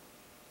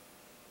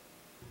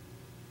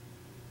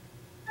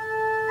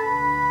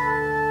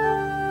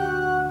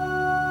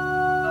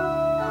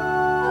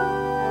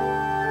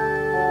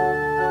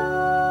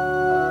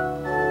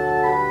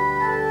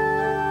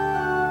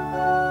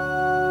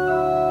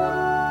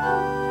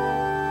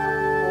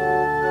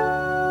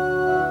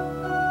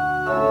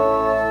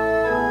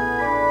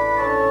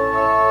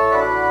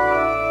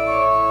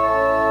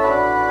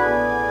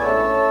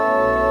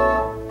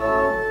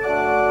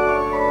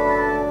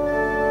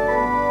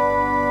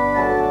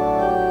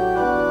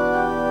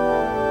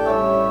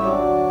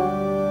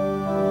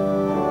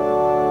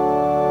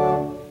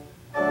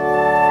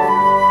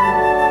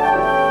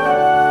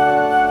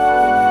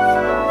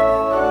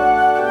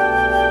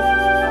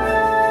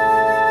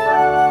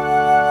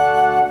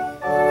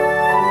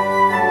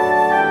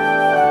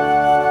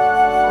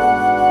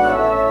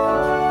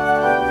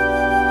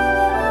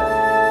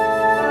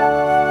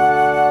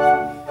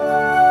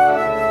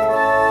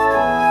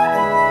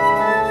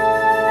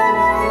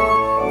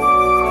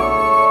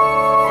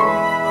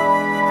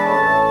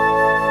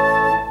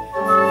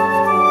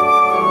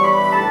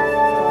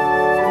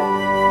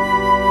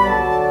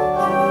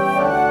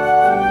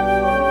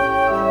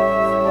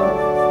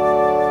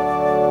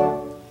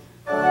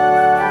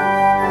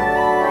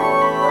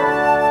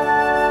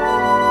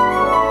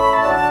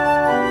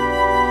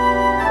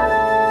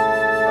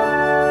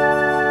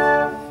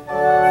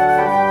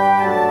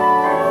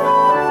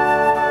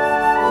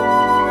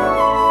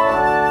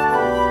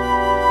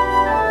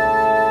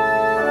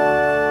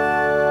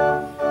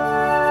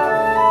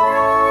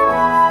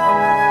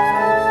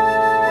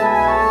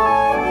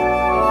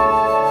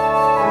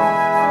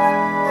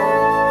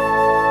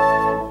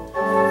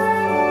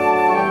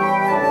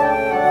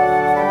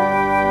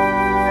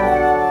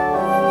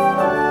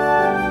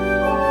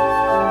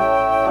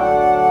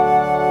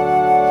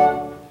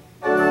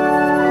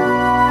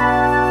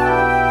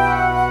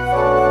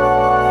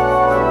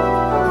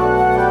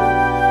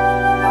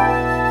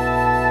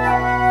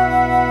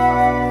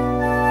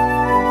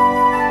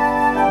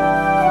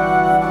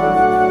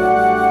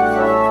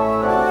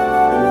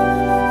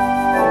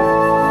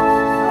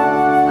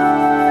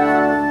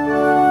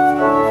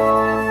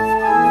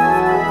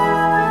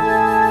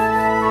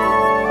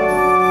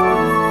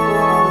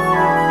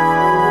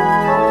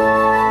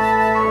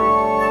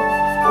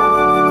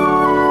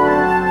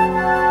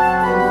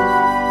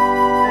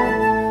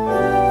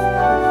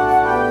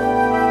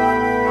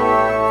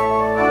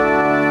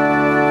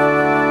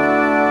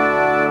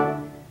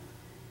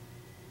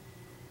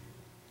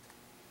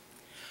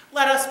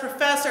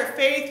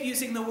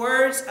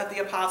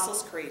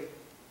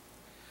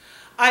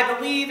 I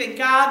believe in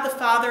God the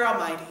Father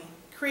Almighty,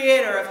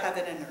 creator of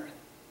heaven and earth.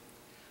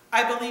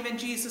 I believe in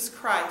Jesus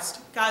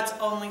Christ, God's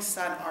only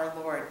Son, our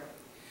Lord,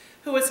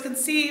 who was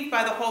conceived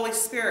by the Holy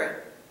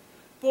Spirit,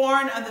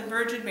 born of the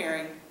Virgin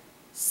Mary,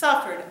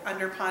 suffered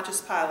under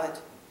Pontius Pilate,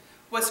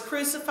 was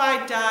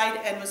crucified, died,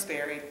 and was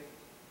buried.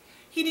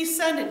 He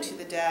descended to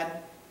the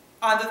dead.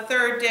 On the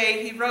third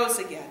day he rose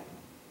again.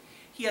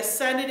 He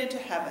ascended into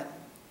heaven.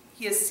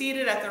 He is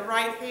seated at the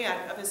right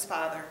hand of his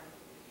Father,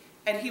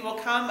 and he will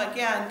come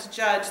again to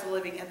judge the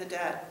living and the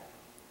dead.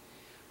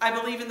 I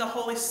believe in the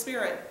Holy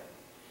Spirit,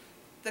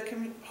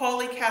 the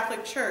Holy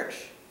Catholic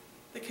Church,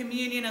 the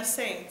communion of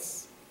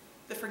saints,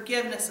 the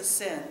forgiveness of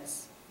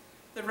sins,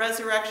 the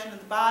resurrection of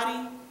the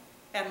body,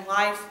 and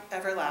life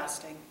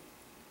everlasting.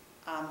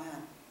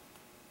 Amen.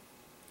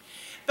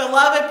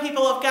 Beloved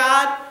people of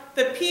God,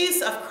 the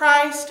peace of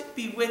Christ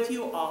be with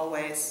you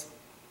always.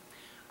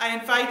 I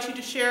invite you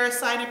to share a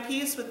sign of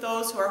peace with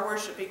those who are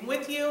worshiping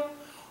with you,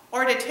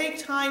 or to take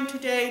time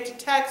today to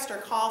text or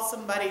call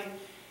somebody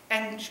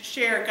and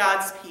share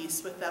God's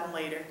peace with them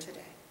later today.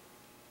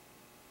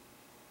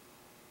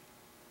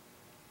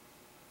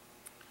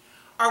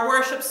 Our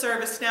worship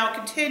service now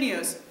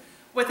continues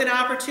with an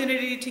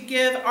opportunity to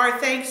give our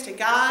thanks to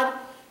God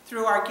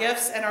through our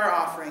gifts and our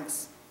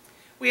offerings.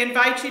 We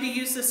invite you to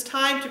use this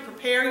time to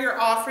prepare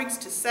your offerings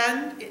to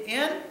send it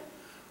in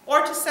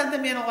or to send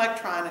them in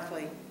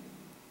electronically.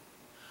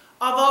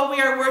 Although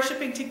we are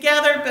worshiping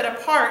together but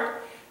apart,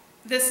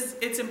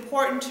 it's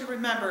important to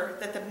remember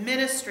that the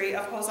ministry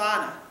of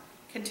Hosanna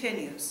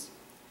continues,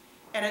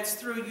 and it's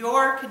through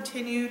your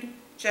continued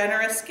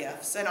generous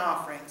gifts and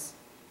offerings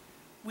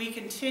we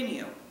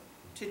continue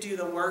to do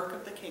the work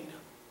of the kingdom.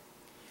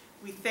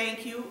 We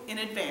thank you in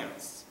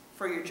advance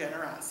for your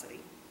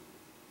generosity.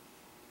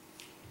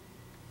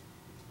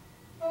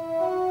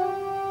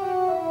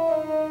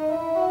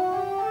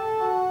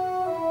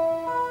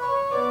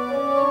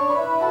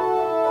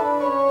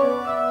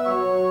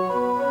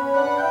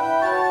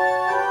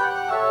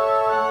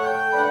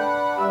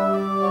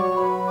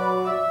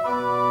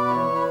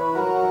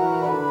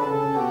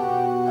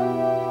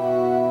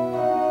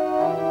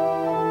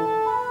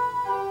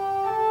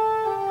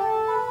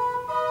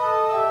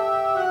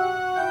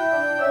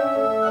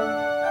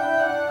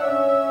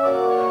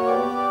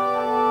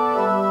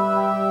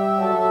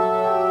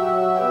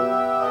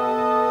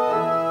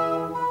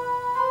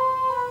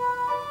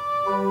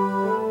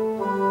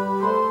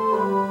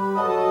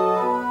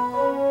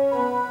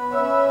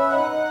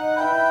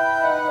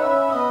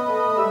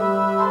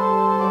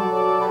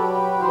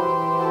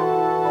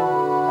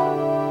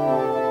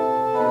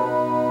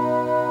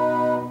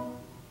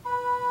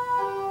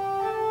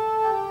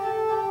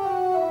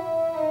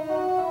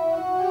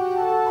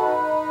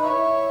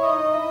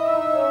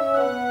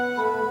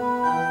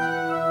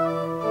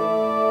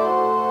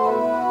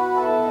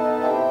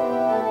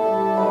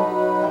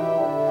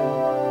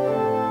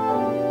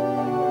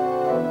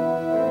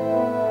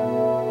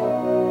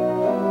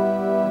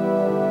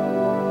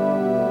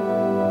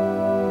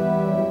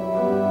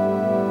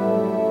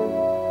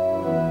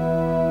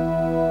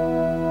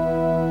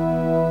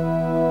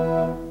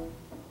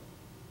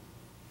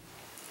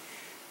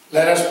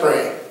 Let us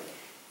pray.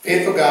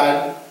 Faithful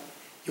God,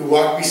 you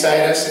walk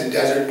beside us in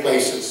desert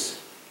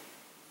places,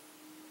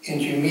 and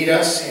you meet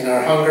us in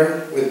our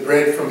hunger with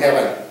bread from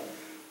heaven.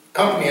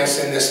 Accompany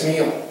us in this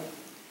meal,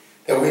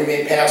 that we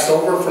may pass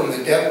over from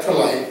the death to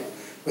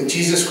life with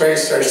Jesus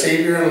Christ, our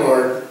Savior and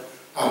Lord.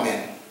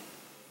 Amen.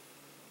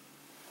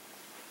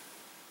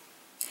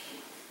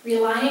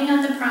 Relying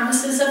on the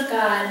promises of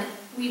God,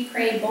 we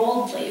pray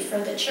boldly for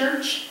the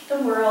church, the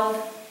world,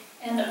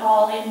 and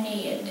all in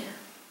need.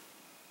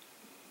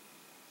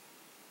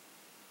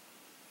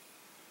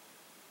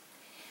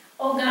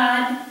 O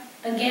God,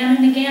 again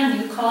and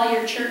again you call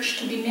your church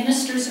to be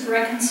ministers of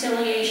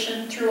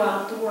reconciliation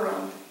throughout the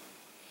world.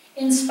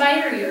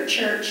 Inspire your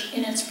church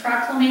in its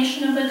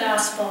proclamation of the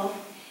gospel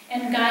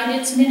and guide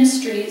its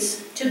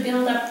ministries to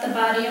build up the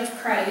body of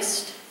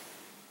Christ.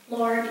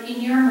 Lord,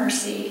 in your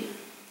mercy,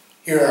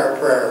 Hear our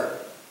prayer.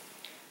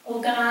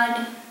 O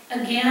God,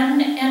 again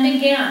and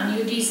again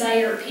you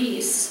desire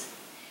peace.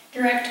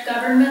 Direct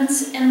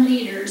governments and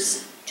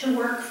leaders to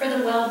work for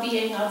the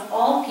well-being of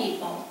all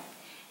people,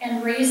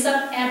 and raise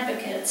up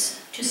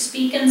advocates to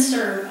speak and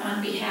serve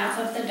on behalf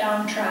of the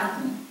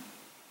downtrodden.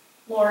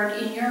 Lord,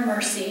 in your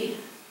mercy,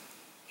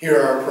 Hear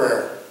our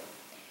prayer.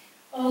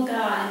 O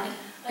God,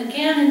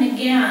 again and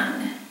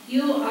again,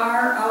 you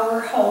are our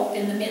hope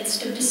in the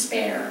midst of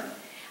despair,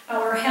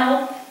 our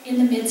help in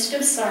the midst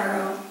of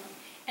sorrow,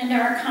 and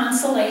our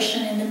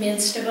consolation in the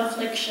midst of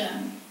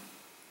affliction.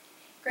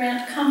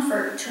 Grant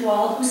comfort to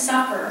all who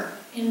suffer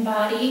in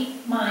body,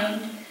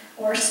 mind,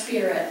 or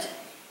spirit,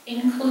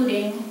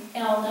 including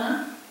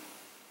Elna,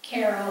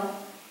 Carol,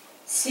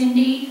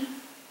 Cindy,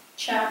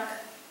 Chuck,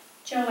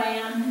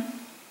 Joanne,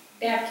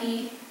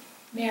 Becky,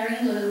 Mary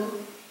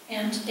Lou,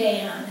 and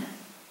Dan,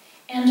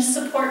 and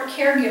support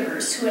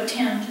caregivers who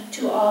attend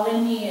to all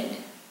in need.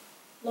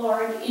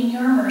 Lord, in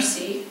your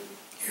mercy,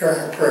 Hear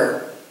our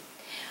prayer.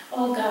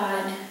 O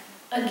God,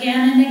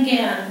 again and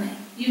again,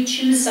 You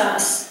choose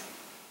us,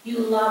 you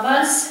love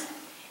us,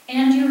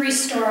 and you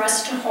restore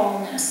us to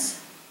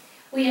wholeness.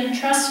 We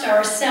entrust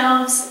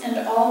ourselves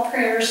and all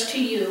prayers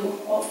to you,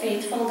 O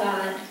faithful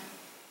God,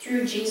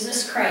 through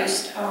Jesus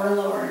Christ our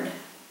Lord.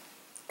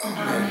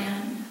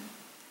 Amen.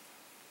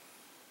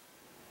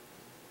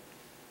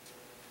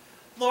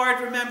 Lord,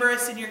 remember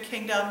us in your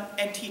kingdom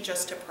and teach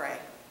us to pray.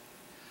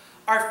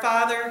 Our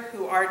Father,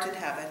 who art in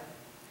heaven,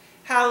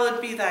 hallowed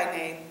be thy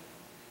name.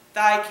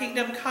 Thy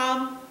kingdom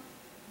come,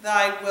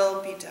 thy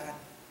will be done,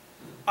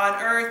 on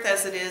earth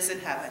as it is in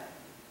heaven.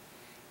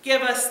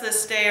 Give us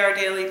this day our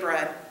daily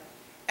bread,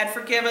 and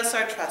forgive us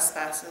our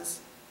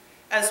trespasses,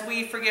 as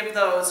we forgive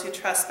those who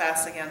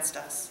trespass against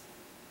us.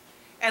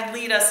 And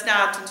lead us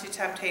not into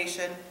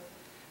temptation,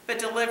 but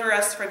deliver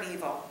us from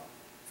evil.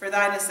 For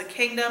thine is the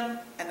kingdom,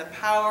 and the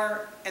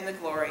power, and the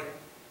glory,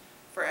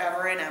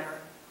 forever and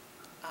ever.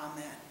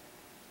 Amen.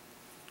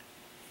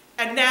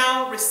 And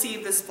now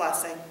receive this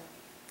blessing.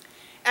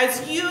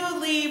 As you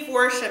leave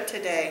worship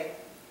today,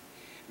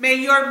 may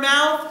your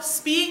mouth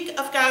speak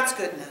of God's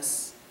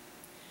goodness.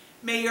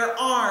 May your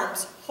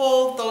arms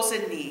hold those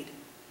in need.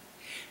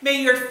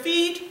 May your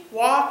feet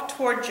walk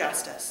toward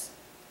justice.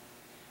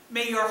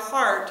 May your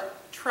heart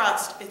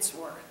trust its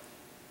worth.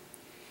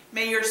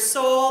 May your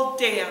soul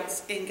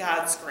dance in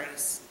God's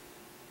grace.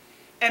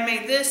 And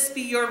may this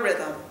be your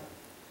rhythm,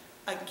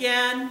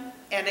 again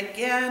and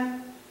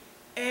again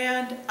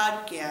and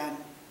again,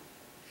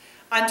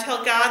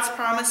 until God's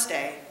promised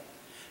day.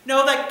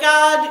 Know that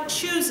God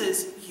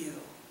chooses you.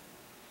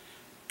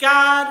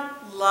 God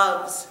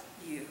loves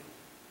you.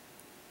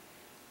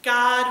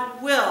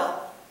 God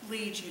will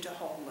lead you to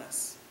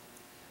wholeness.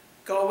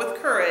 Go with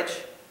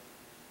courage.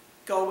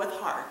 Go with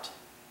heart.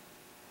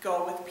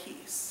 Go with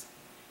peace.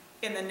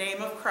 In the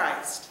name of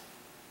Christ,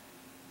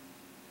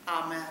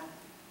 amen.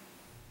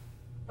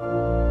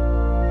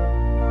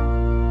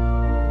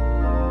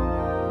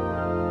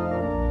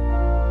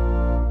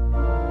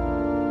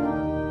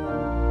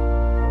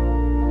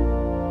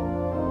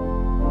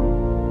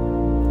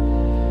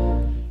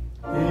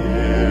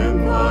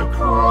 In the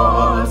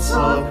cross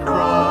of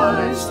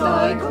Christ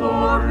I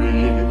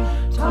glory,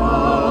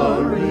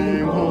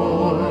 towering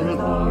o'er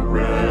the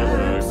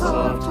wrecks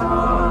of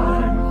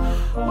time.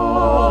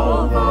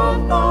 All the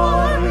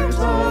light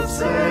of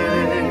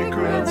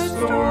sacred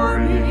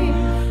story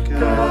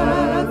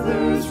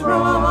gathers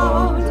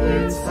round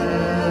its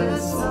head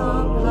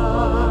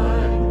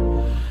sublime.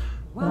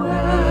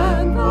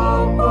 When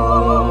the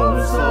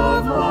woes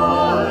of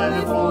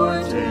life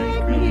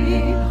o'ertake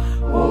me,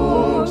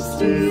 hopes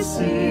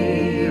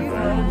deceive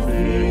and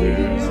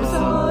fears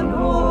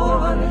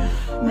annoy,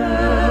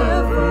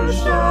 never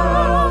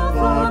shall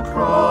the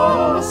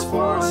cross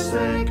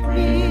forsake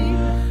me.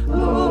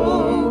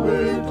 Lo,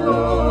 it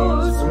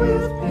glows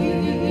with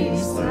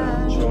peace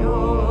and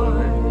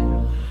joy.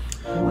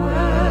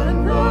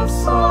 When the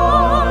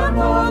sun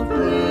of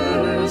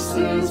bliss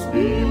is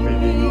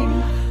beaming,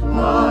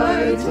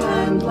 light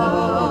and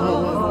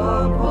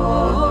love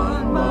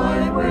upon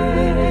my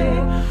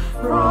way,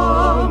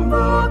 from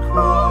the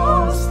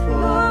cross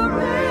the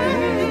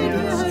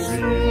radiance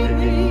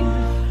streaming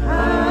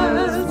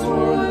adds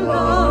more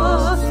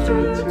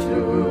luster to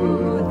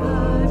the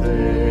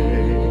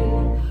day.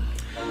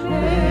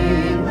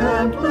 Pain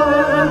and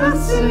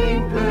blessing,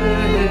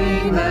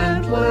 pain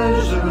and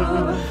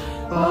pleasure,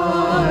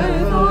 by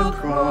the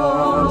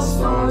cross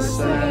are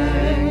sanctified.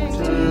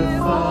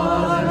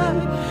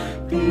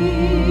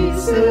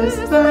 Peace is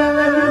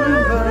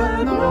there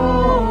that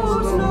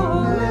knows no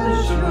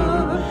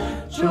measure,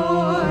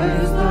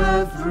 joys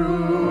that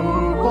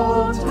through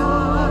all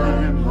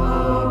time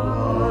abide.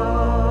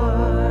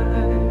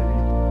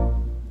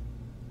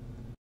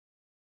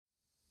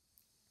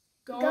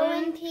 Go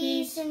in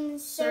peace and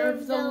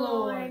serve the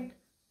Lord.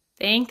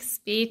 Thanks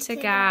be to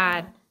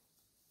God.